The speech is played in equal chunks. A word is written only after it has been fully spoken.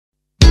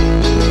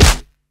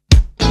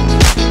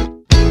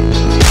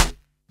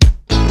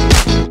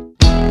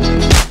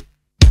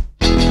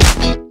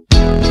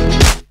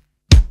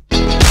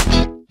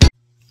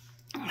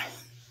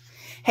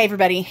Hey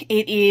everybody,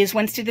 it is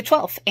Wednesday the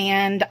 12th,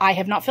 and I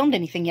have not filmed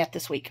anything yet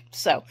this week.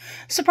 So,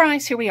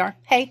 surprise, here we are.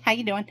 Hey, how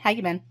you doing? How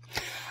you been?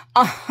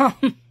 I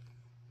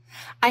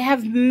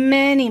have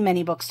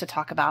many books to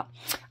talk about.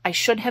 I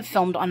should have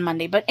filmed on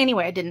Monday, but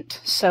anyway, I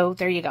didn't. So,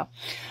 there you go.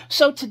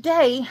 So,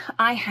 today,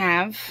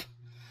 I've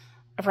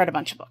read a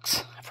bunch of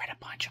books.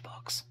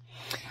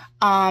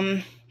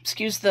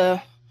 Excuse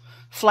the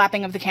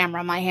flapping of the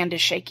camera. My hand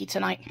is shaky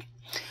tonight.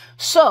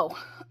 So,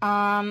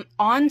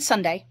 on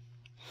Sunday,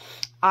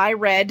 I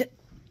read,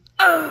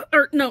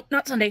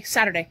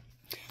 Saturday.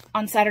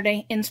 On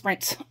Saturday in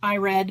sprints, I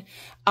read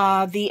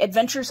The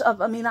Adventures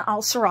of Amina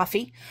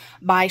al-Sirafi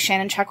by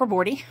Shannon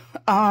Chakraborty.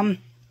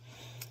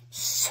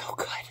 So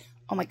good.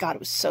 Oh my God, it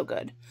was so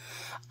good.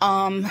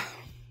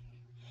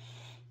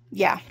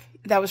 Yeah,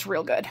 that was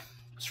real good.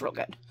 It was real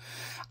good.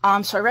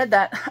 So I read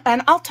that,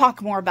 and I'll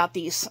talk more about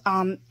these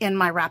in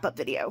my wrap-up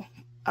video.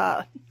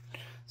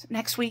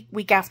 Next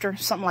week after,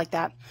 something like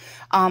that.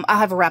 I'll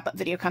have a wrap-up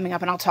video coming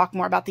up, and I'll talk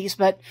more about these,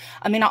 but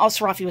Amina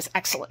al-Sirafi was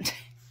excellent.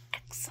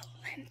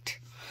 Excellent.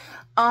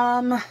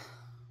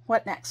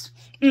 What next?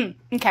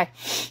 Okay.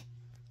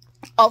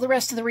 All the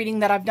rest of the reading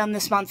that I've done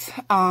this month,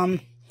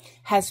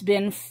 has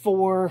been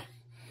for,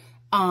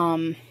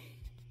 the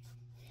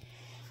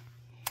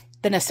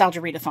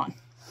Nostalgia Readathon.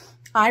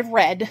 I've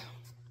read,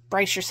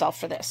 brace yourself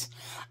for this,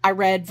 I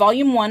read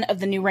Volume 1 of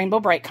the new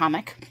Rainbow Brite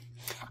comic.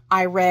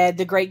 I read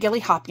The Great Gilly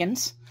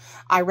Hopkins.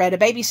 I read a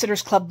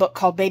Babysitter's Club book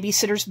called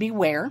Babysitters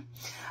Beware.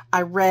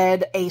 I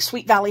read a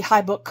Sweet Valley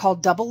High book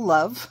called Double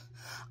Love.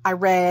 I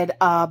read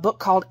a book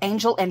called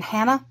Angel and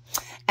Hannah.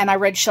 And I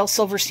read Shel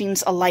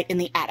Silverstein's A Light in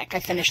the Attic.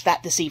 I finished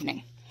that this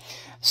evening.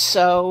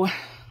 So,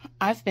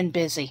 I've been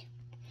busy.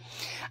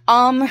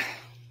 I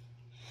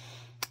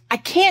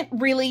can't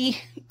really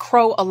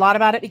crow a lot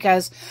about it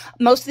because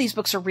most of these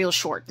books are real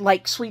short.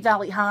 Like Sweet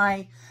Valley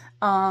High,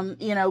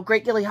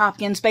 Great Gilly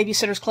Hopkins,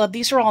 Babysitter's Club.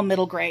 These are all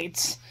middle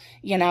grades,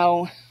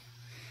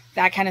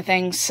 that kind of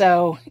thing.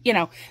 So,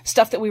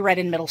 stuff that we read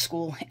in middle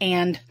school.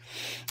 And,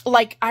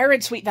 like, I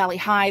read Sweet Valley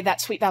High, that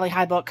Sweet Valley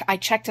High book. I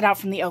checked it out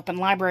from the open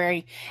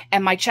library,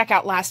 and my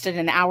checkout lasted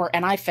an hour,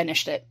 and I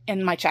finished it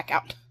in my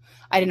checkout.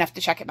 I didn't have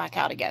to check it back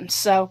out again.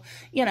 So,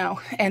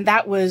 and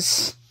that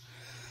was,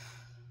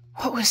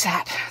 what was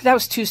that? That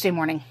was Tuesday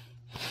morning.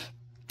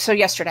 So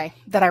yesterday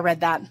that I read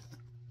that.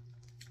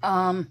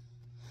 And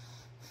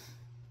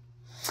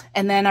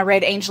then I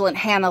read Angel and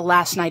Hannah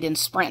last night in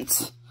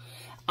sprints.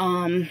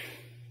 See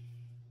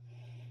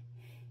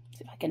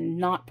if I can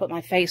not put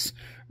my face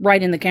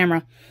right in the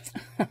camera.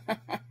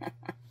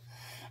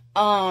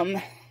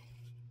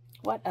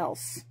 What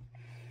else?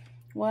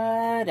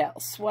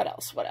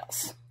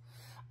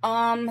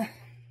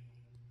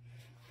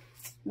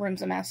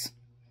 Room's a mess.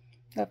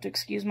 You'll have to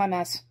excuse my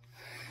mess.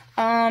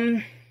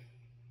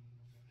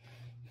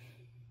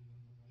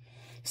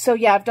 So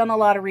yeah, I've done a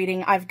lot of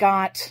reading. I've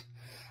got,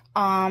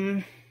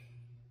 1,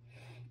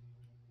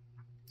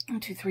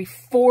 2, 3,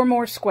 4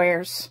 more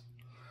squares,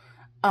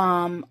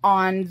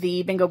 on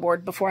the bingo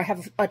board before I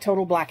have a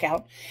total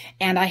blackout.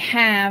 And I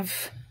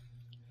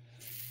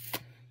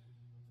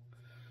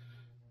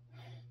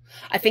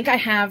think I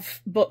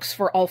have books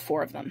for all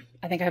 4 of them.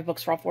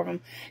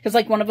 Because,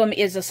 like, one of them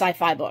is a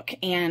sci-fi book,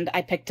 and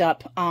I picked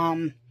up,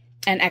 an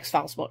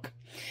X-Files book.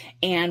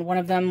 And one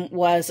of them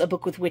was a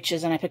book with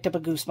witches, and I picked up a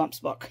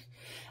Goosebumps book.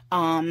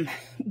 One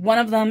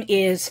of them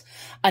is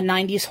a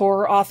 90s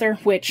horror author,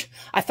 which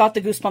I thought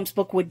the Goosebumps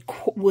book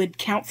would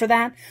count for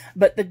that,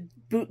 but the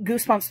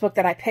Goosebumps book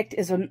that I picked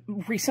is a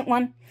recent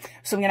one,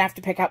 so I'm gonna have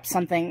to pick up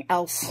something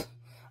else,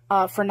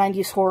 for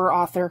 90s horror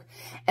author.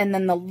 And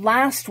then the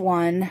last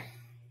one,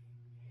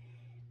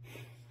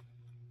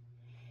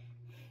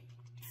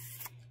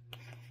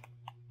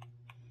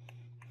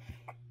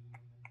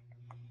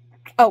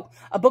 oh,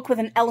 a book with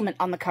an element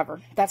on the cover.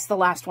 That's the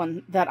last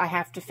one that I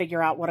have to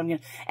figure out what I'm going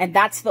to... And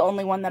that's the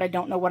only one that I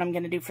don't know what I'm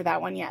going to do for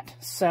that one yet.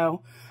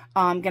 So,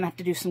 I'm going to have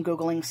to do some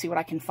Googling, see what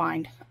I can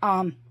find.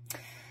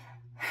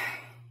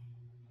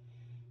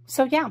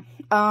 So, yeah.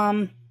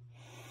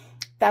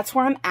 That's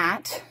where I'm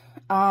at.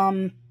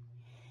 I've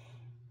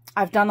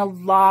done a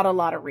lot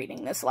of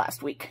reading this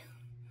last week.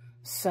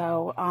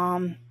 So,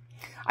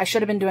 I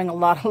should have been doing a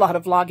lot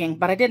of vlogging,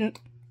 but I didn't.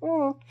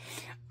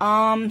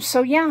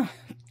 So, yeah.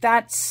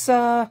 That's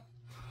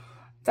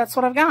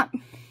what I've got.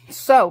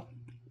 So,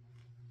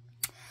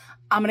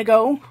 I'm gonna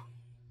go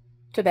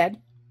to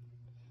bed.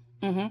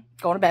 Going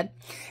to bed.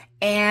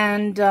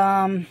 And,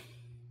 I'll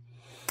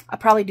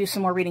probably do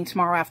some more reading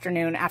tomorrow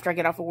afternoon after I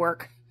get off of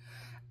work.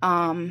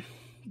 But,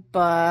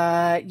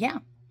 yeah.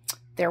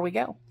 There we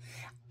go.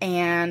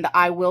 And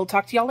I will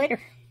talk to y'all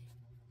later.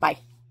 Bye.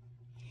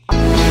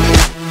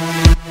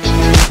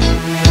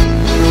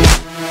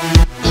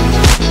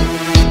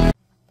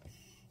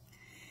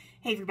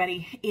 Hey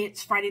everybody,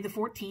 it's Friday the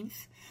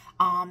 14th.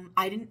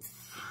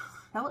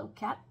 Hello,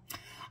 cat.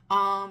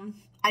 I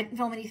didn't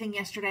film anything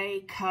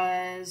yesterday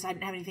because I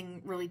didn't have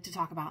anything really to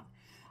talk about.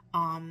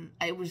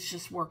 It was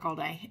just work all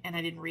day and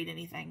I didn't read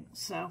anything.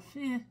 So,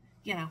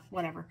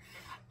 whatever.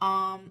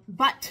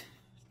 But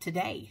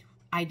today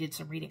I did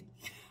some reading.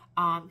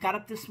 Got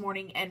up this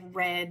morning and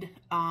read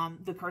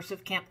The Curse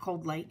of Camp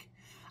Cold Lake,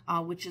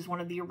 which is one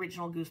of the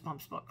original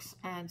Goosebumps books.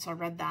 And so I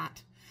read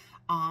that.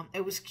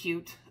 It was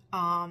cute.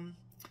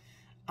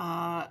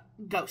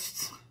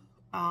 Ghosts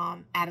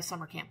at a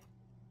summer camp.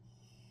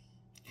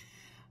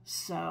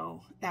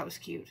 So that was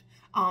cute.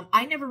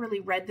 I never really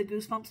read the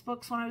Goosebumps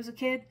books when I was a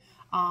kid.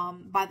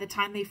 By the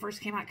time they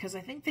first came out, because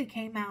I think they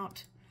came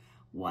out,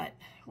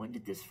 when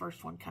did this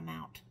first one come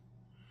out?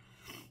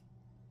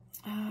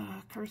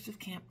 Curse of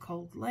Camp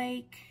Cold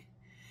Lake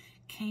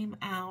came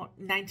out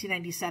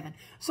 1997.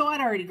 So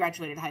I'd already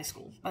graduated high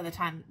school by the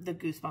time the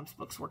Goosebumps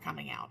books were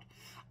coming out.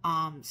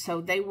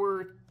 So they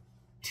were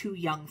too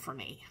young for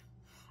me.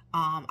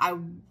 I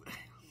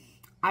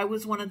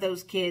was one of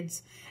those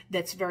kids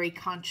that's very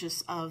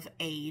conscious of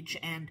age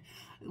and,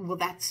 well,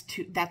 that's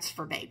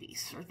for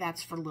babies, or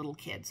that's for little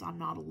kids. I'm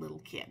not a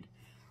little kid.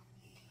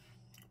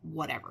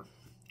 Whatever.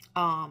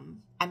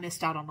 I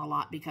missed out on a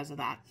lot because of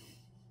that.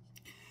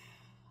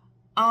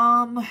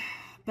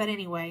 But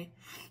anyway,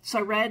 so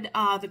I read,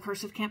 The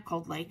Curse of Camp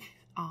Cold Lake,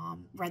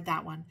 read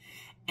that one,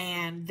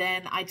 and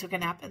then I took a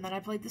nap, and then I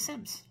played The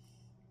Sims,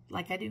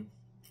 like I do.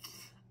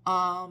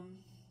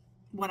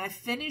 When I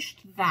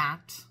finished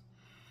that,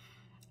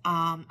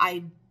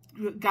 I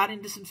got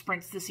into some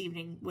sprints this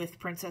evening with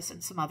Princess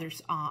and some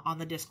others, on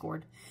the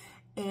Discord,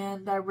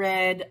 and I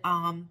read,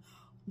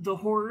 The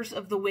Horrors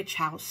of the Witch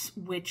House,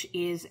 which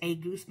is a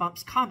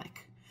Goosebumps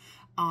comic.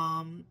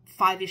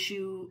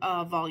 5-issue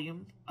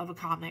volume of a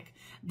comic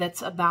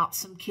that's about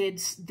some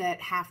kids that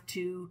have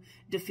to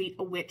defeat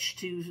a witch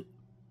to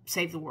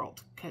save the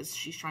world because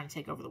she's trying to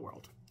take over the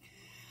world.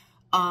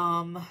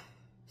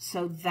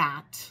 So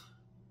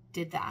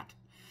did that.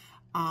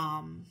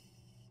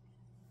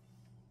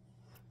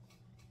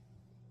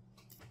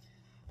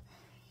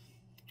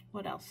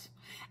 What else?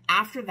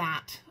 After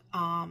that,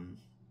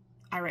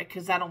 I read,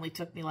 because that only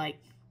took me like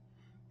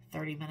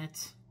 30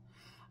 minutes.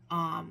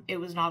 It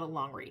was not a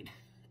long read.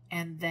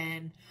 And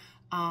then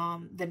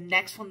the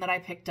next one that I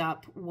picked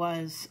up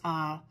was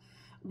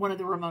one of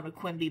the Ramona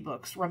Quimby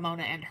books,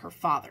 Ramona and Her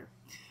Father,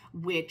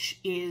 which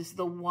is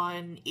the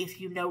one, if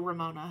you know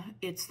Ramona,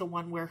 it's the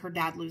one where her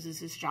dad loses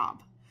his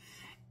job.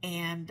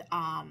 And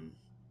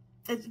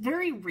it's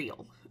very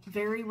real,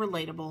 very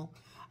relatable,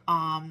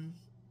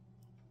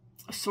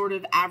 sort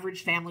of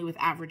average family with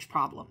average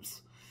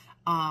problems.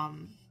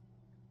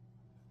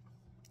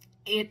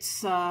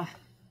 It's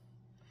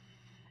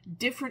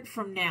different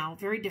from now,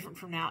 very different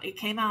from now. It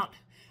came out,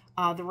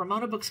 the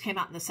Ramona books came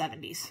out in the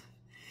 70s.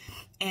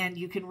 And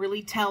you can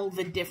really tell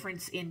the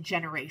difference in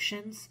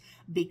generations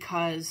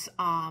because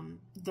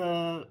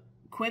the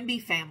Quimby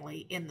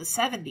family in the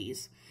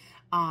 70s,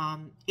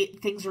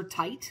 things are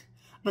tight,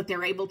 but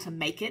they're able to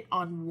make it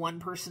on one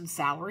person's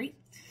salary.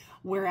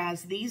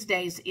 Whereas these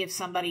days, if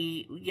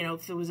somebody,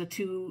 if there was a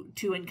two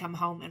income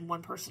home and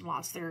one person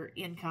lost their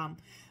income,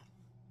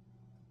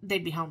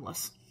 they'd be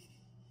homeless.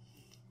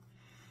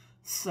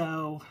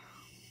 So,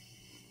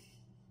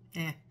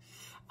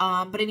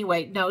 but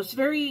anyway, no, it's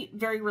very,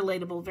 very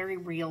relatable, very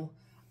real.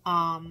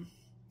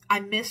 I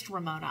missed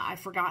Ramona. I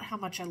forgot how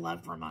much I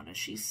loved Ramona.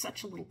 She's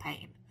such a little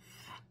pain.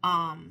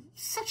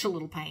 Such a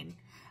little pain.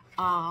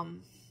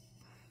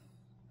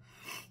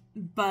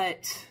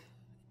 But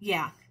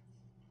yeah,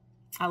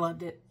 I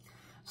loved it.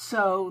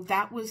 So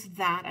that was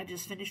that. I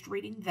just finished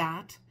reading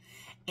that.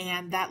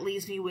 And that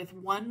leaves me with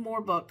one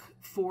more book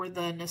for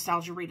the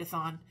Nostalgia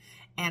Readathon.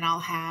 And I'll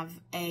have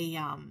a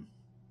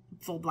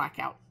full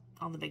blackout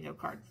on the bingo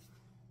card.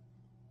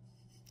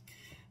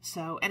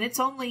 So, and it's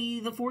only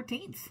the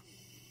 14th.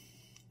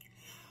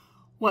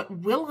 What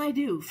will I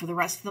do for the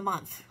rest of the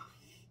month?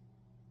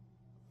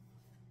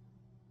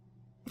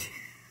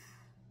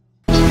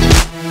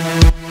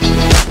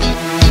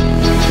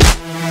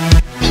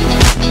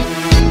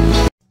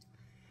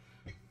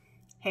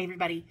 Hey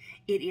everybody,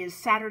 it is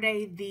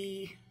Saturday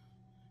the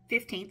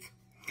 15th.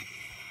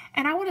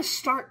 And I want to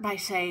start by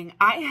saying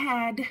I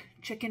had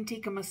chicken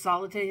tikka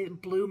masala today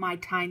that blew my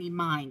tiny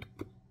mind.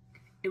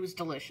 It was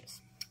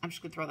delicious. I'm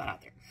just going to throw that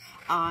out there.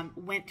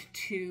 Went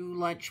to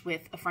lunch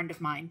with a friend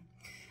of mine,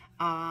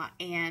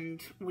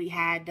 and we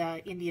had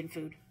Indian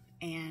food.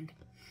 And,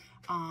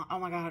 oh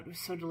my God, it was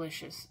so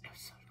delicious. It was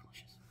so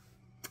delicious.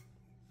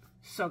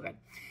 So good.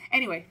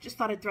 Anyway, just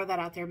thought I'd throw that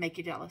out there and make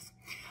you jealous.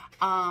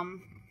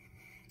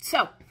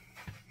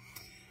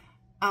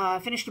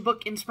 Finished a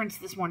book in sprints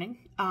this morning.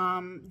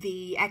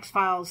 The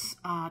X-Files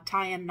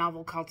tie-in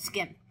novel called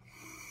Skin.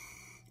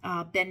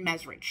 Ben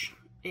Mezrich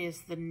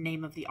is the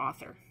name of the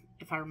author,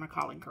 if I'm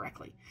recalling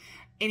correctly.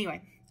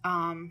 Anyway,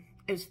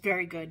 it was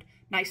very good.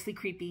 Nicely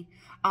creepy.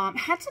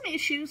 Had some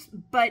issues,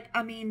 but,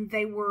 I mean,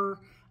 they were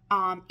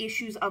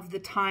issues of the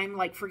time.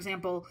 Like, for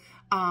example,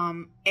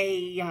 an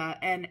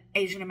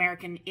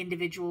Asian-American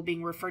individual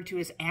being referred to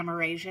as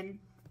Amerasian,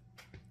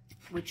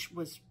 which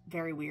was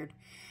very weird.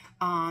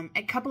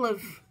 A couple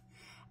of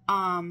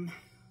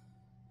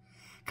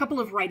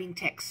writing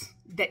ticks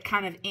that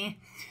kind of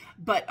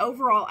but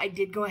overall I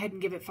did go ahead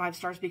and give it 5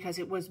 stars because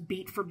it was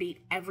beat for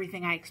beat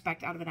everything I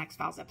expect out of an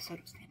X-Files episode.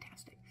 It was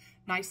fantastic.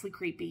 nicely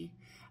creepy,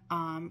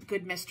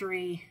 good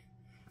mystery,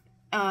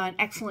 an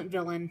excellent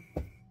villain.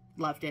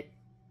 Loved it.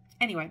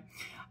 Anyway,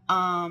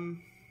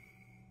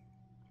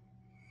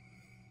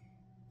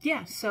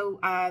 yeah, so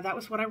that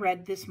was what I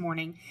read this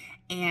morning,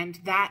 and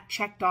that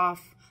checked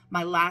off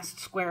my last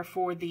square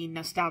for the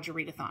Nostalgia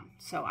Readathon.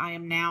 So I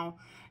am now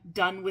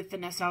done with the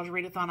Nostalgia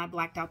Readathon. I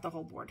blacked out the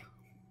whole board.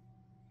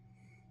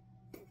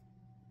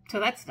 So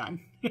that's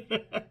done.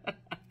 I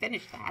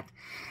finished that.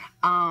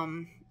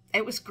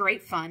 It was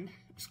great fun.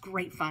 It was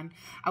great fun.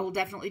 I will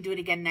definitely do it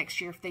again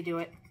next year if they do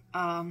it.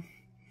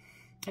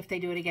 If they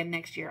do it again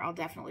next year, I'll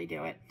definitely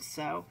do it.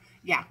 So,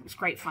 yeah, it was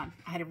great fun.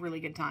 I had a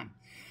really good time.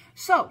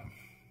 So,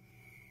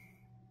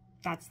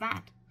 that's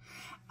that.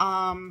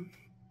 I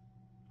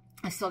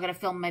still got to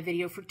film my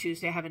video for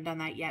Tuesday. I haven't done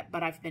that yet,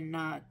 but I've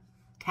been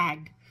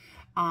tagged.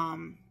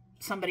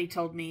 Somebody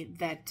told me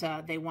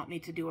that they want me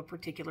to do a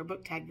particular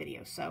book tag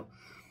video. So,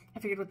 I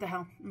figured, what the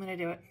hell? I'm going to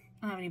do it.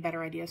 I don't have any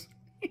better ideas.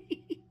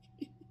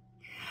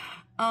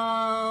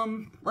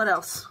 What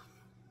else?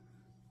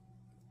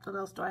 What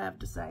else do I have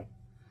to say?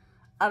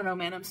 I don't know,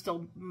 man. I'm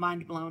still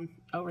mind blown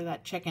over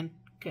that chicken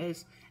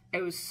because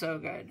it was so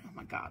good. Oh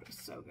my God, it was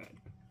so good.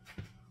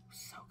 It was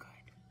so good.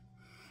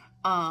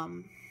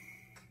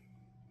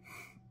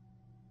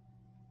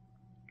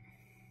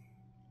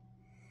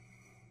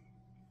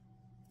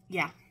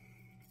 Yeah.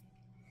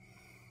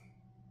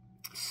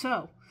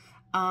 So,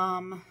 I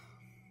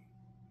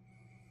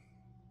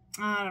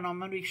don't know. I'm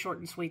going to be short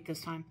and sweet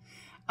this time.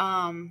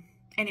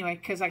 Anyway,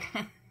 because I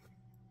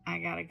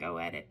gotta go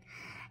edit.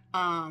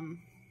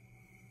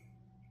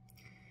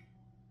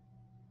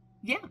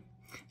 Yeah.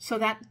 So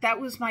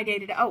that was my day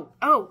today.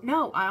 Oh,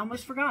 no, I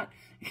almost forgot.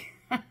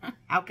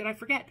 How could I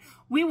forget?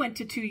 We went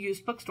to 2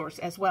 used bookstores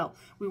as well.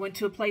 We went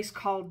to a place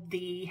called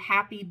the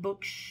Happy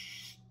Book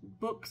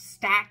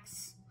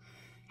Stacks,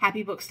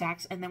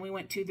 and then we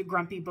went to the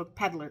Grumpy Book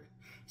Peddler.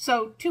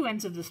 So 2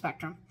 ends of the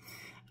spectrum.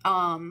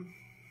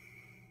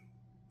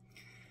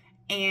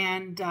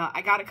 And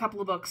I got a couple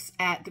of books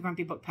at the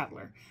Grumpy Book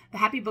Peddler. The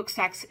Happy Book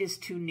Stacks is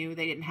too new.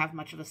 They didn't have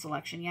much of a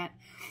selection yet,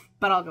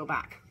 but I'll go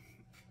back.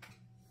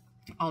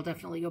 I'll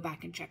definitely go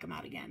back and check them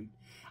out again.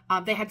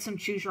 They had some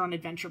Choose Your Own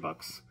Adventure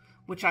books,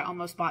 which I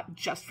almost bought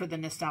just for the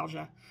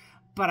nostalgia,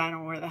 but I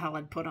don't know where the hell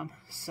I'd put them,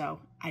 so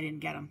I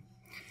didn't get them.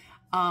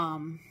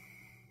 I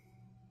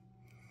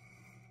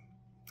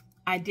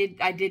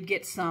did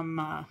get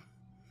some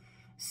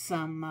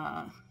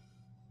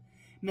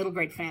middle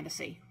grade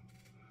fantasy.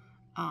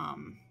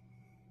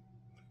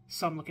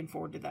 So I'm looking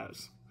forward to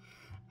those.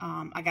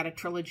 I got a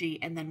trilogy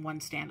and then 1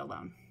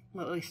 standalone.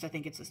 Well, at least I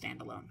think it's a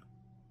standalone.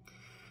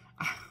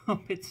 I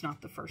hope it's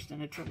not the first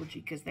in a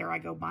trilogy, because there I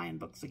go buying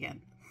books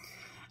again.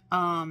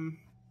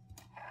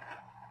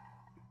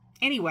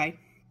 Anyway,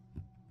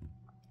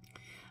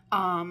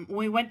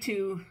 we went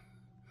to,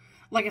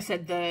 like I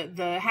said,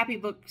 the Happy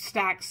Book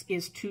Stacks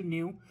is too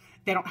new.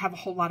 They don't have a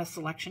whole lot of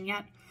selection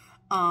yet.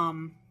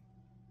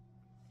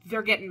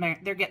 They're getting there.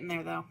 They're getting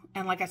there, though.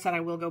 And like I said,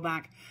 I will go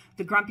back.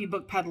 The Grumpy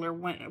Book Peddler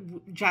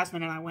went.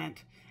 Jasmine and I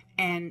went,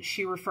 and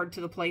she referred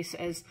to the place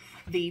as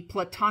the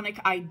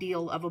platonic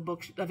ideal of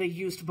a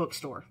used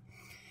bookstore,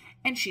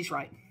 and she's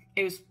right.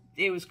 It was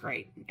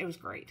great. It was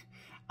great.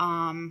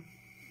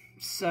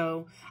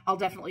 So I'll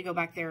definitely go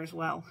back there as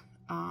well.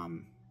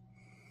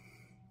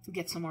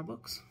 Get some more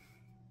books.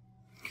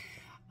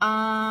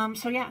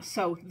 So yeah.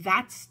 So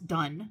that's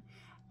done.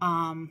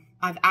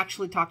 I've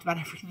actually talked about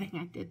everything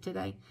I did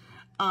today.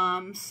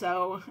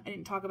 So I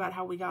didn't talk about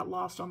how we got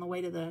lost on the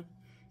way to the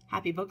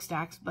Happy Book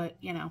Stacks, but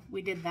you know,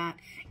 we did that.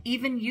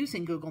 Even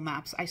using Google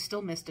Maps, I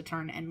still missed a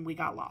turn and we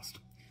got lost.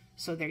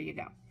 So there you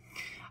go.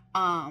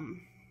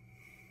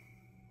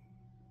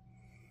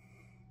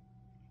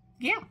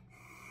 Yeah.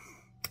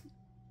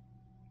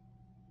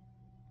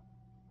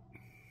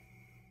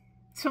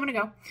 So I'm gonna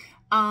go.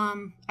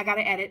 I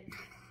gotta edit.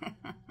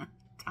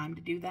 Time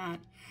to do that.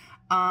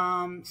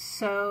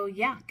 So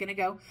yeah, gonna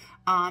go.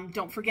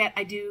 Don't forget,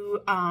 I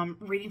do,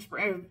 reading,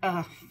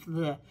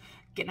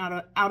 getting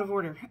out of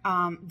order,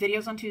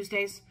 videos on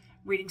Tuesdays,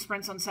 reading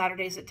sprints on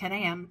Saturdays at 10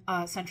 a.m.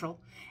 Central,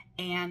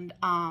 and,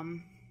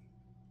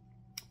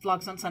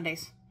 vlogs on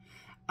Sundays.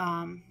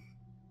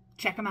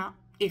 Check them out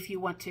if you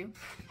want to.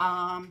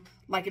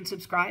 Like and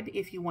subscribe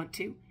if you want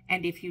to.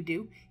 And if you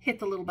do, hit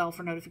the little bell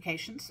for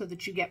notifications so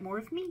that you get more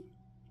of me.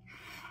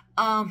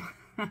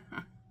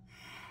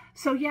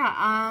 So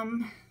yeah,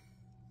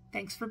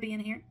 thanks for being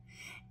here,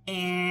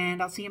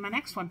 and I'll see you in my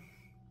next one.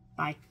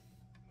 Bye.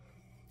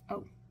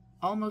 Oh,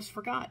 almost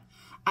forgot.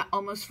 I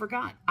almost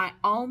forgot.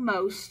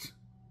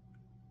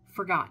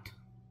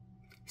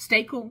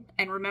 Stay cool,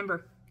 and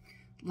remember,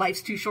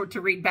 life's too short to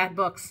read bad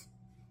books.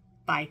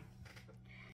 Bye.